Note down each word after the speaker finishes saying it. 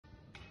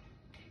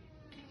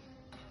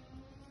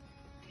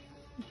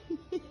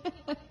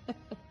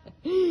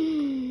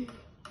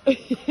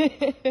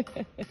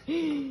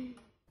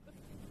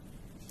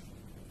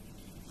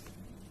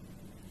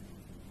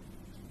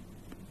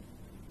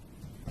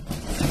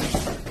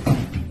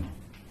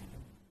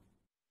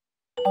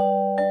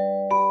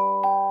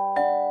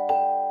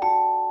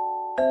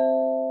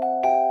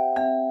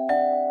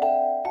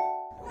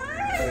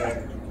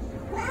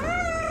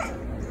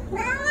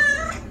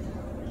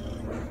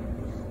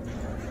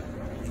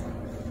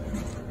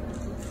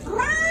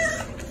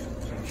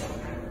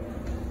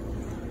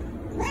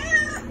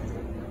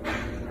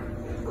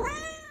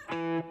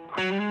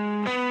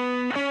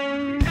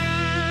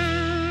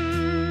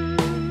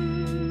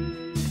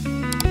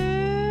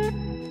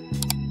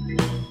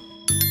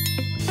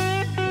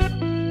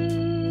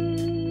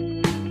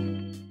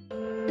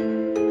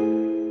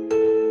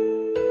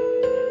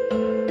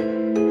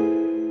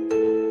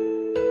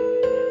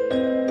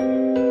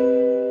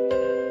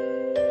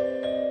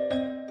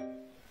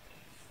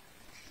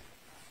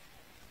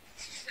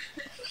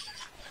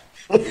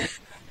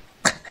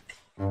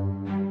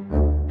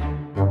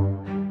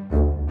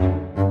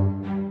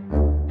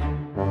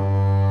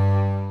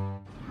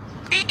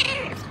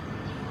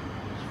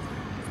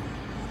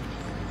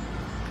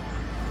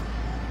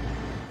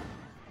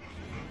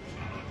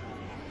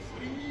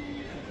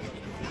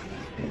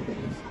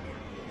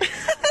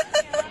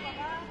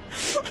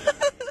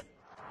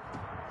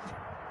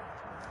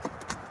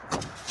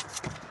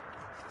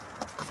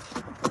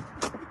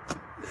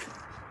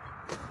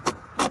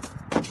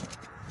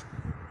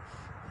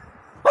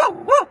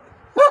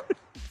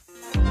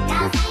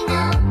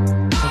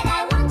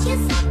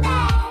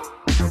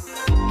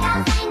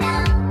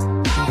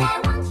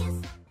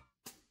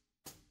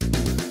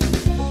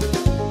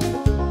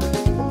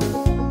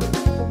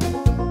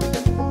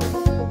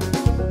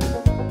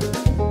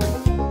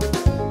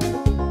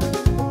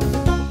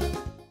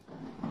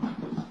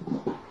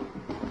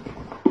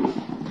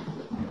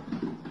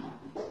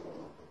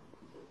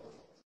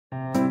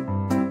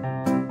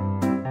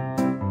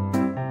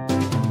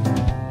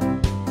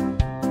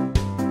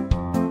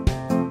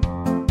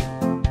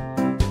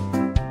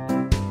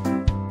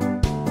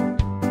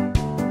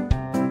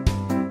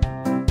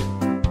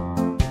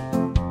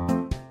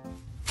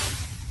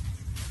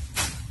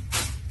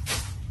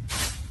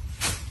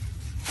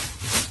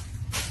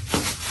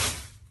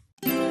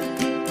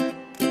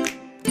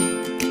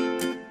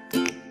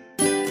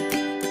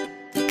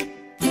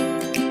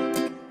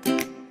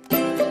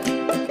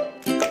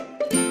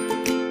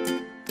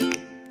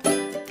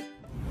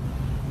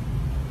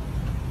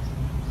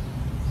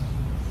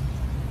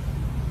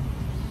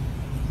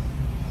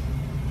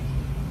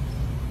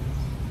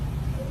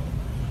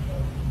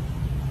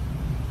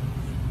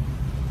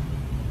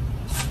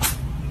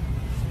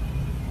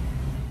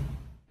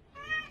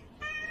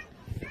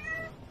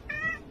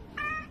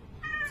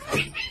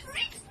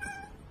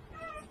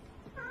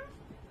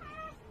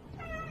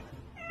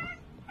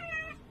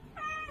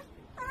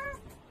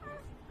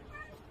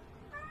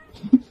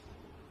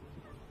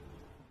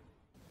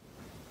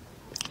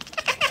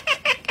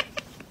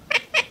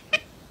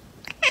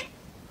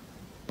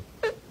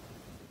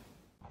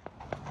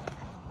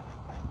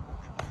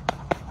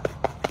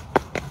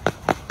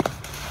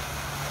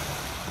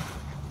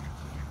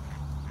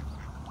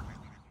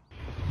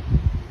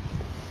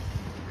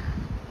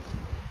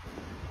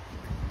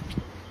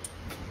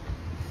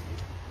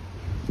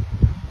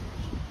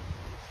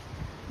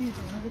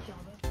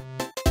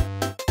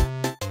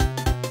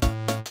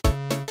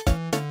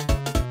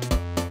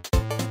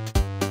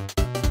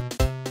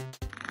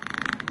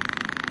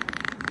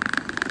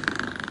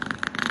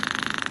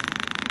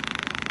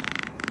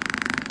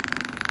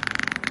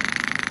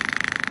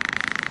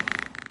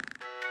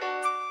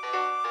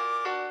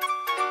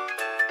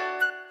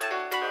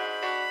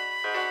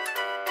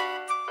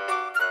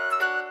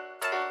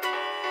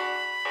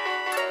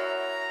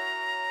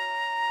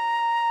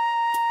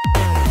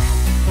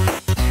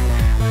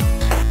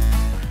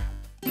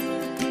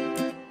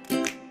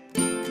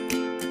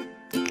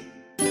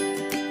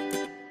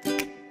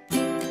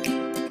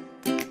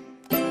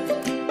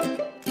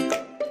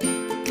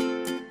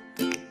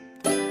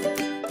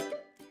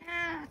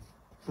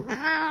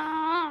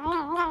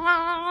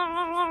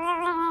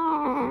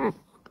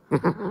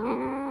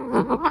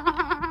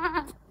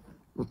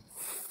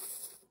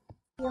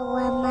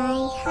You're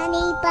my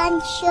honey bun,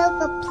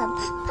 sugar plum,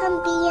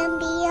 pumpy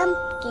umby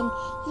umpkin.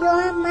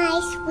 You're my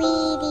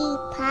sweetie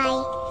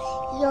pie.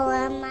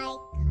 You're my...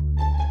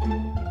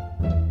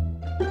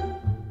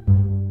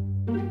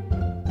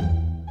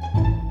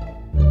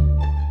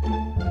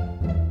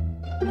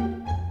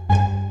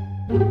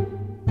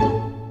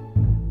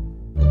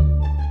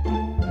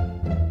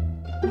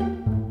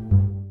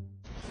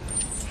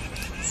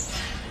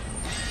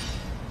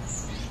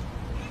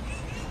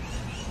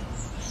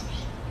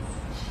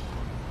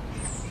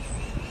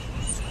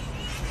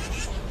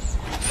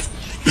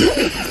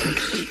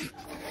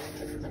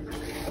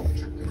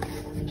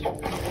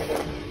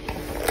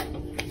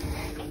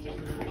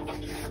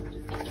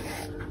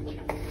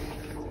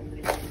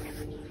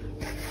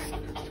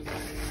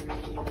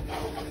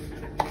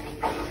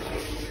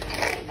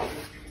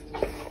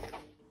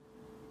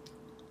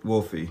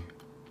 Wolfie.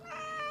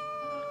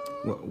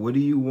 What do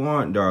you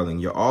want, darling?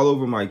 You're all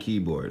over my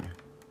keyboard.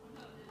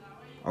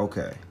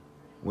 Okay.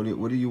 What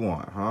do you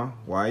want, huh?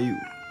 Why are you...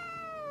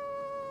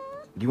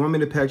 Do you want me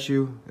to pet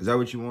you? Is that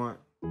what you want?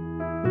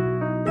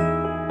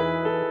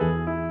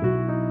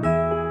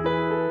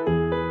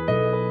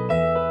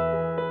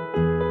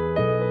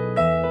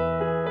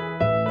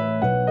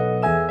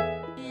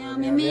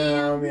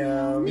 Meow,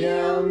 meow,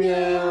 meow,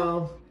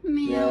 meow.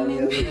 Meow,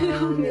 meow,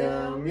 meow,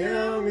 meow,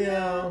 meow,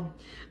 meow.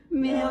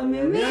 Meow,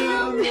 meow,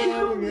 meow,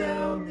 meow,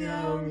 meow,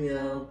 meow,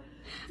 meow.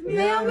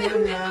 Meow, meow,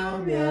 meow,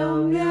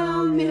 meow,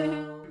 meow,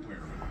 meow.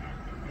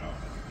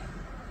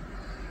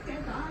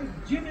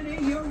 Jiminy,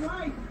 you're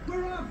right.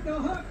 We're off the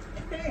hook.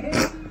 Hey,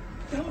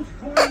 those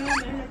corner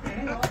men at the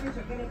head office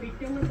are going to be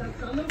doing the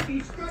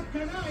salute strut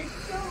tonight.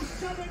 Go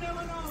Southern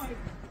Illinois.